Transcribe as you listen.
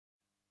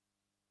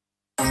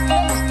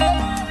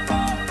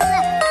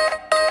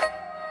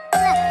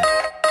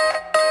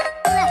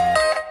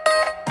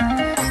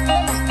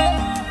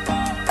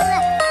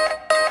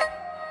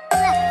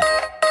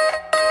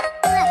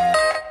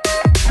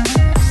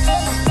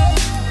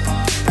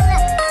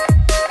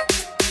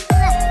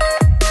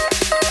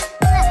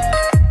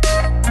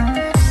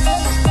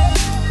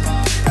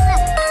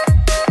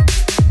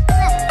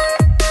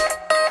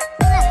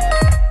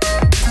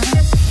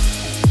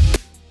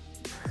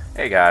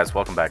guys,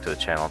 welcome back to the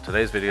channel.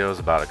 Today's video is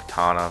about a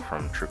katana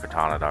from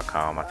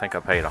TrueKatana.com. I think I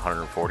paid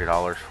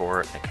 $140 for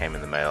it and it came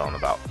in the mail in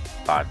about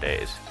 5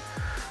 days.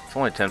 It's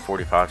only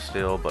 1045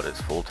 steel, but it's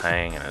full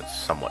tang and it's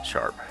somewhat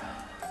sharp.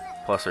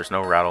 Plus there's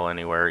no rattle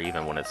anywhere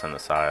even when it's in the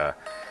saya.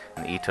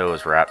 And the ito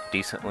is wrapped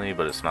decently,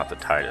 but it's not the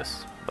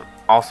tightest, but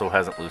also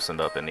hasn't loosened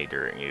up any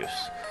during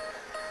use.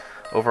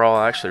 Overall,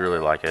 I actually really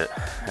like it,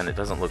 and it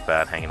doesn't look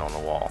bad hanging on the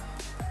wall.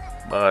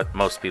 But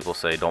most people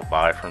say don't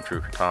buy from True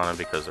Katana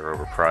because they're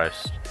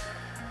overpriced.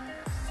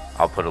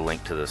 I'll put a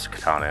link to this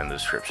katana in the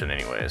description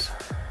anyways.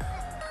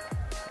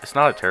 It's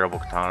not a terrible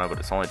katana, but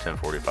it's only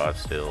 1045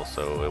 steel,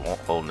 so it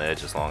won't hold an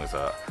edge as long as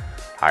a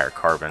higher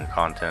carbon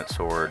content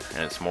sword,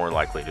 and it's more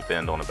likely to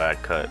bend on a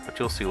bad cut. But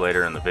you'll see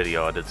later in the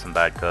video I did some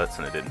bad cuts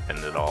and it didn't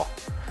bend at all.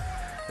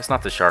 It's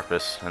not the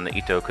sharpest, and the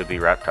ito could be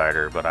wrapped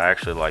tighter, but I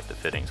actually like the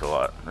fittings a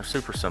lot. They're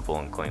super simple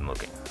and clean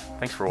looking.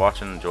 Thanks for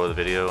watching, enjoy the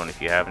video, and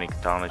if you have any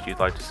katanas you'd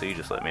like to see,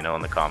 just let me know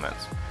in the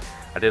comments.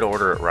 I did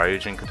order a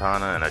Ryujin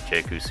Katana and a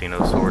Jkoo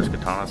Sinoswords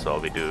katana, so I'll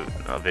be doing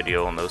a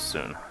video on those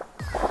soon.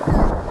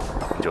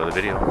 Enjoy the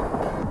video.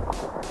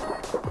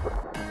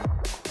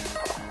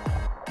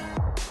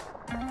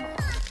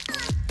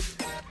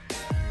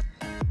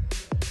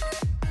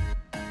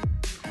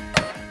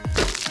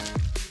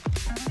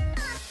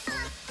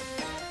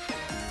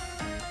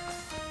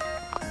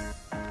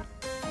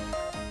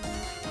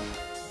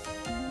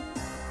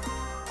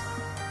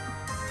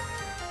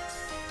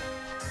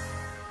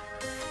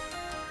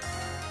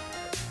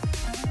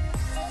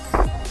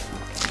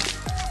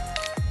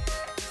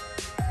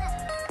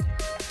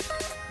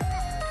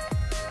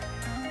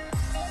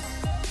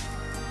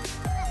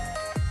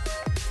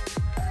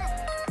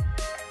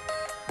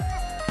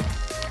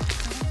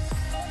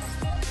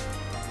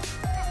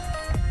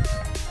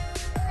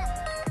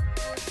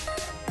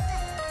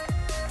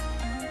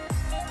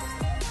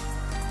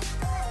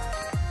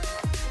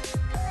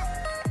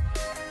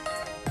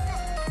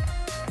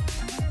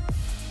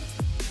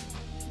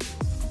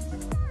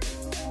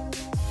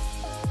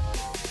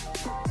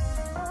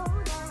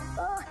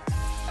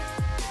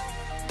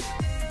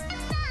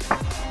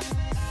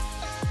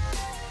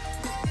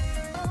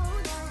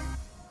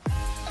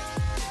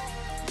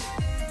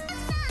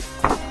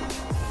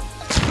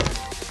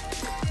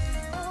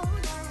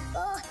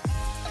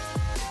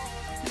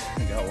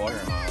 Got water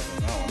in my eyes on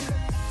that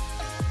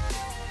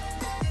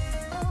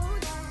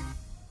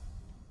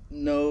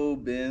one. No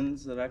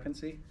bends that I can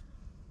see.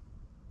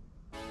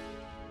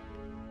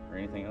 Or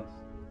anything else.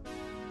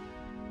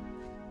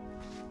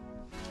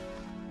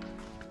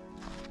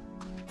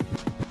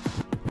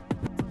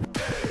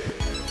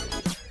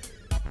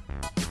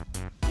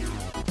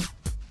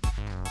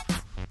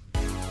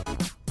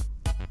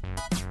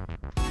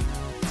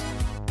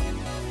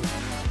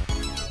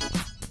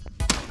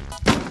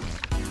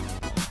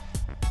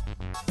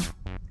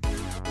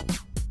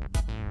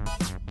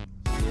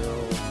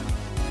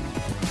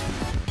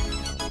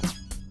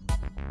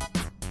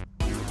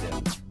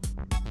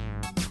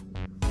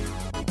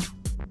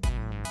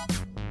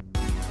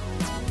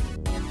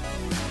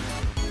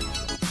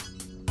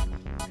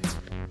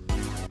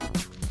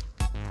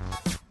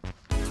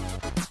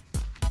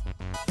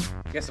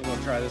 I guess I'm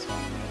gonna try this one.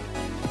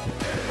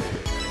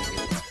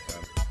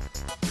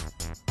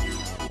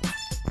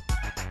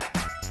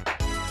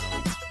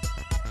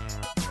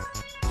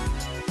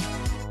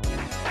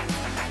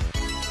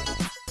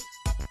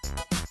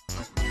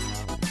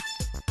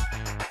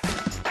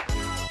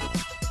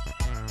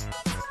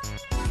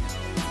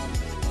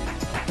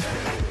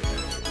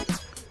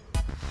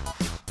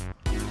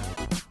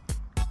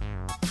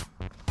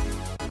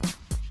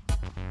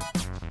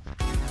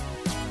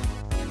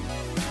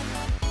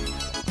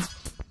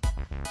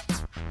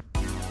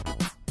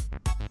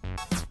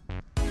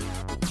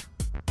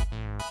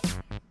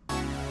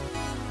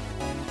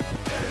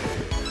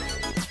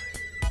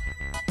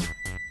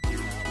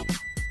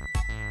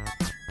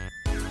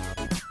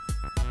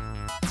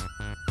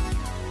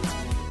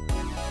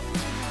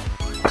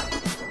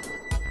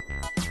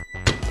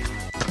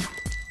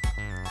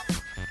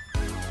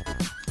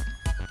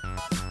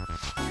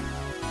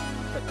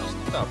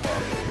 Stop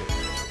off.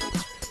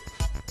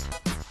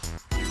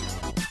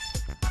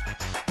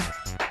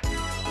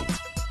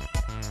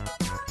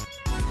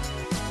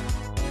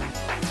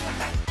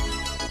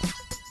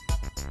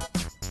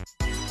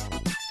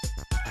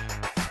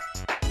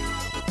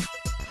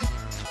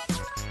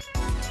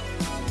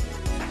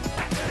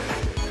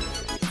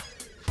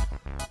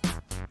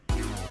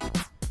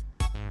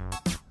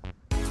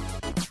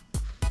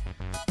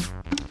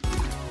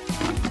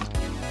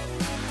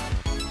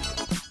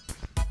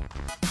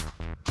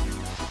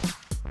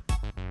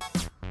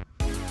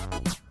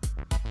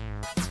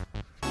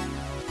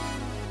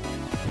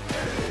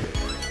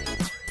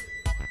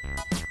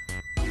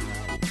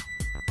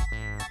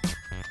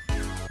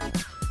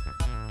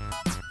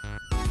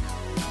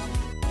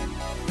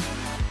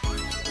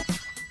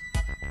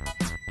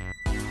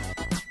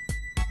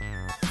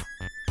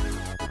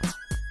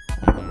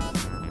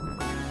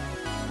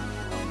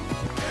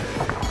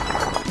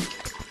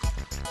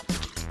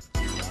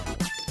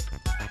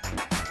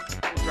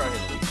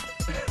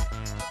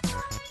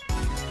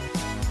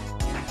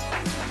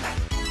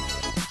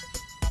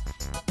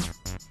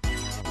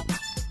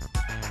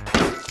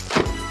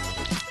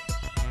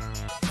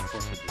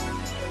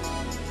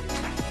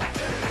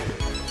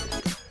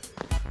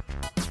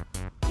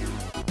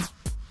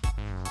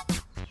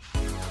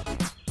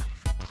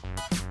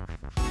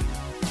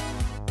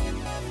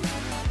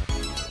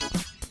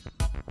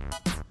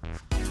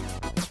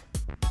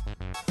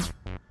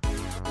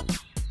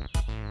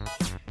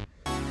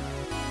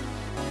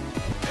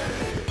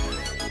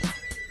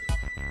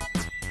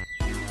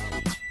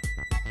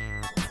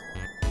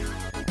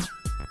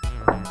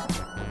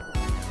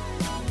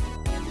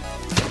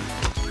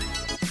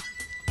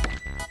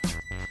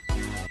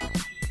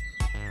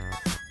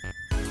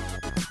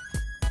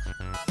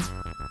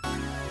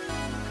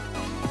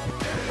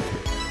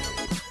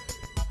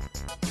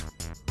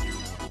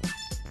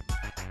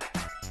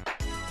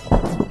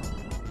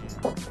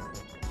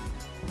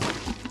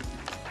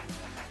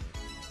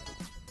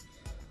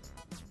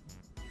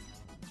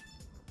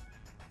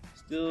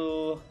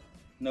 Still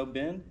no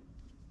bend.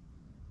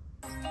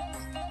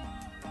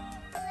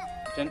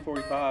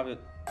 1045, it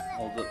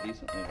holds up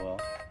decently well.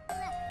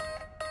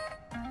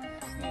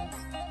 Yeah.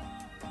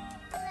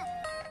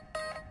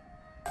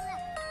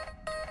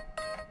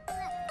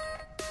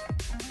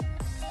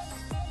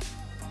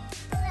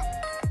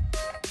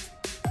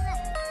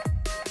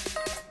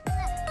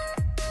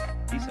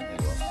 Decently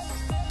well.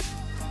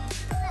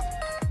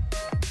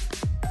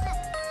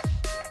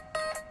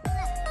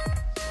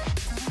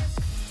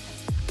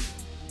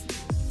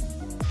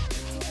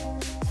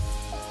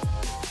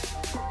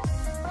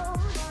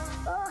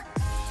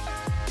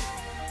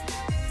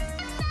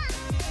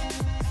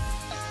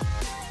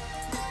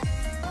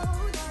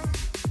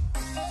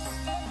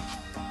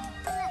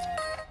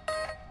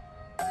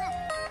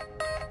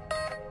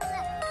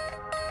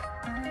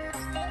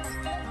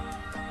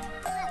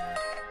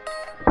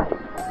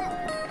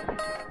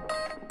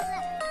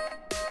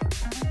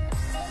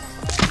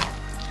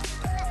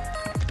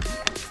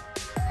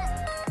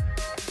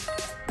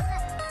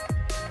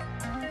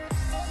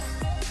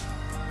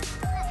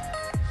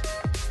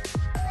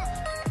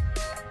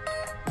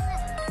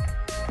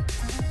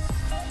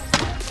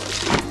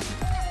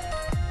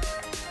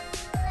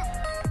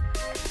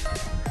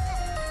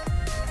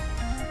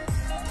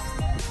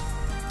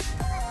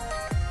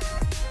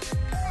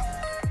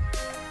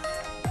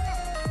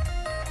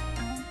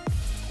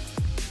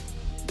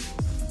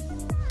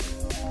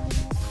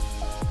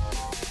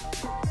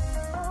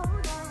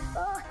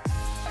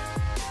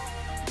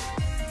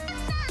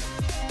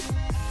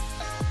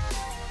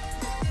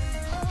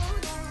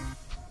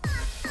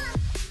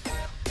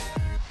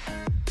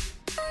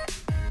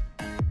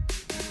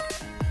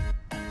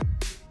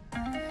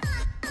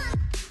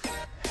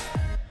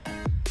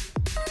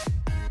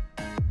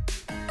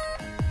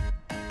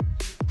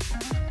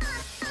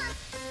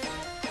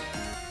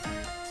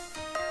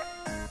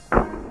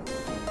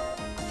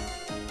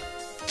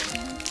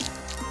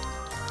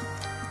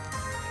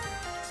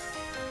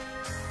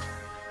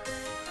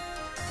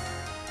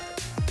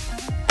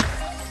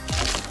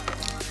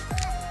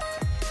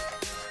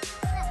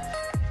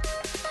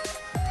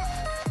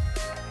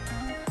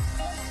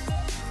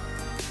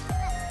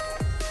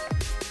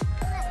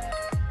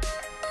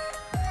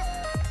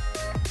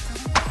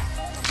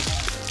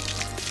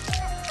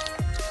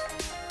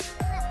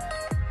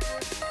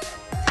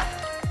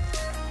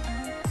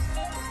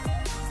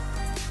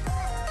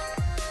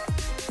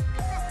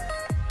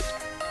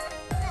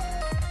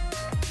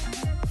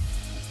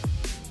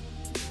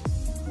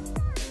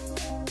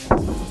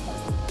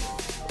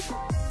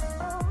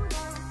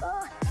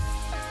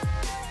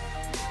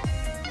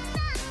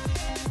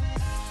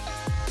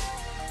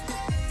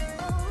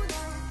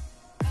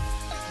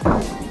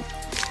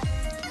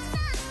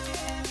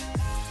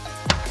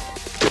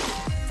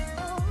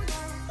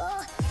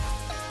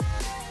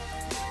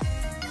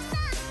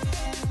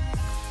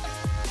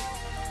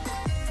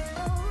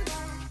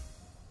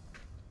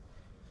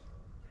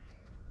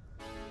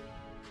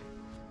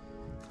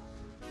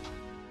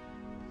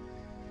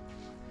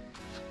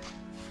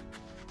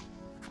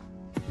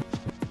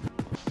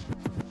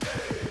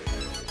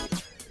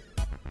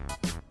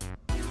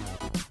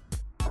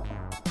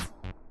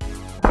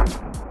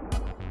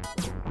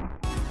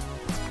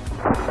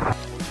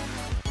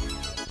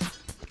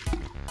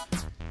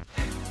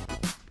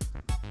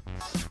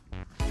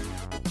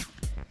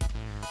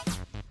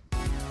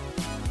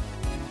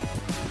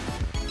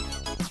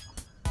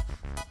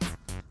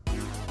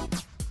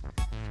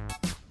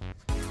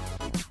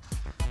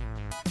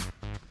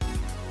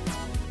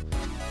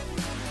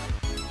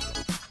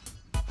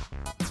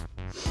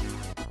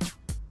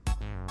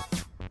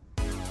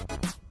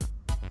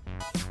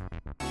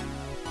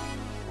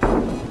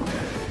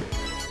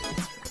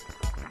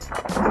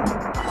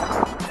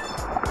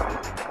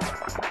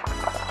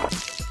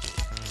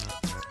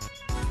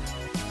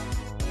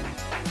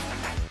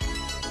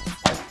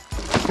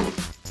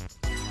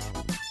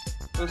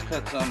 Those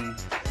cuts I'm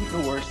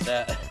the worst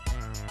at.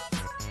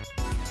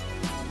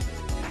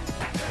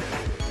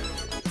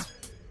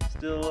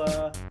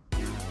 Still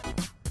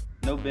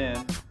no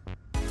bend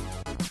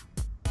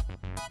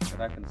that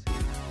I can see.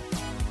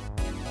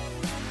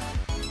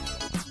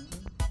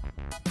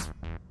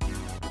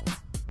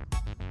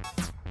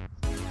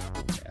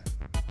 Yeah.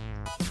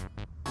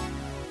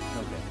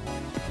 No bend.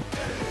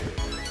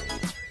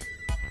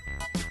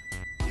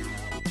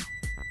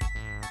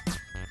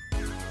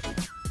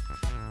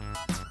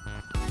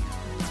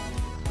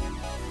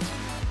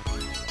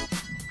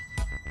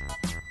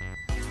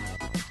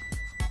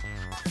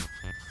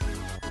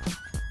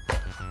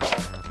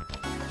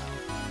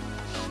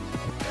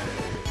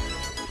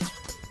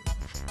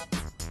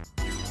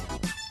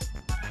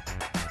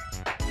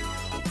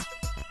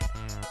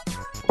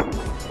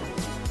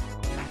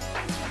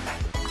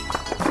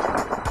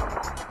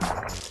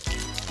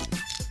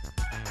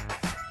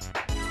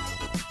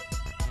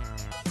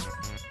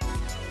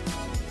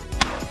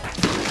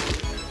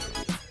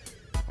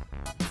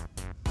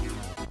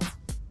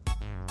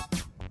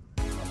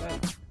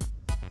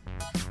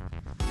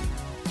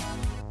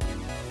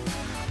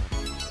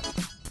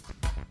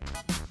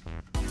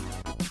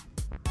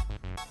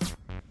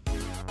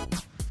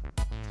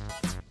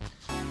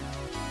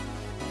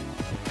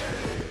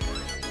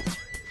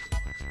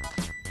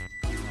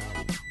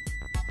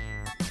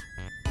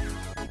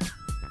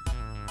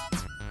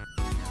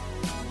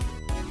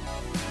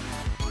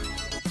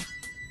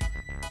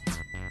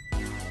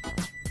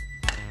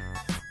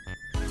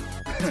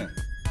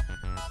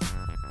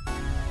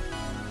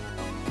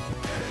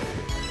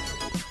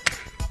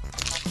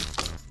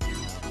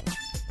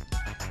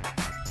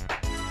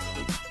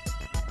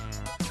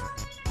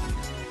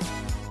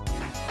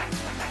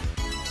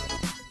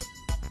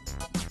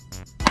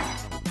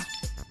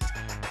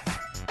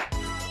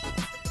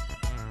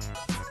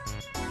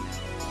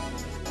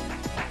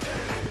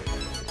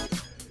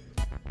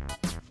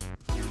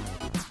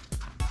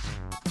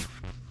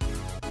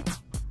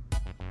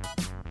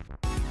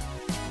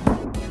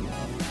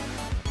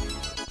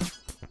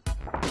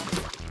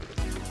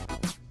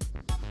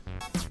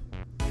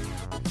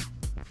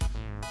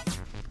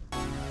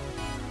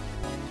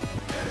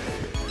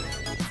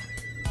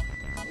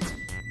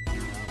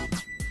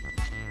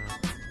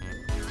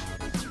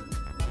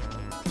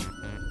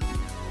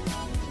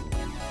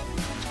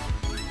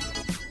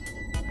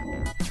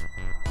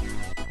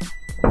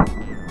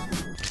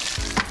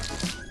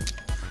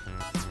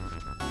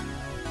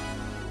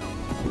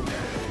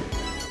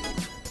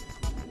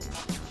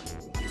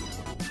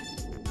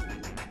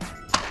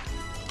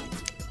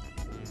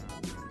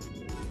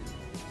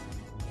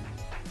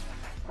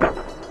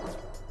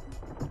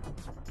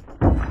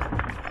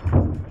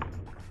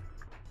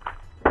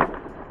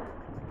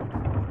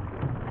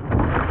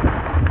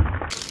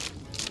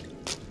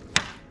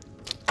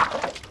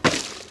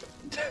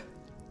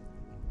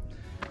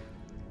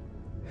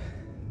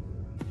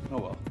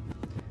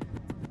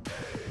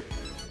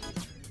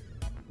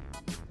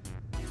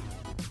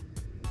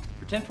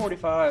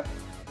 1045.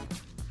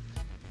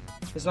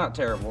 It's not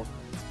terrible.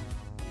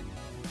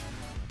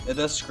 It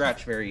does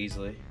scratch very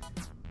easily,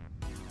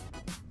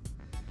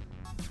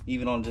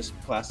 even on just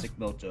plastic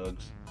milk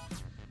jugs.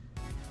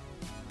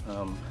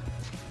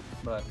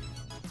 But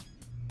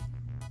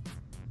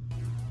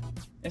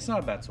it's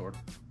not a bad sword.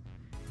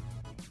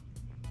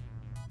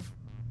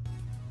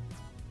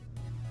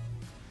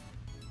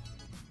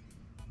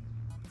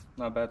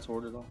 Not a bad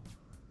sword at all.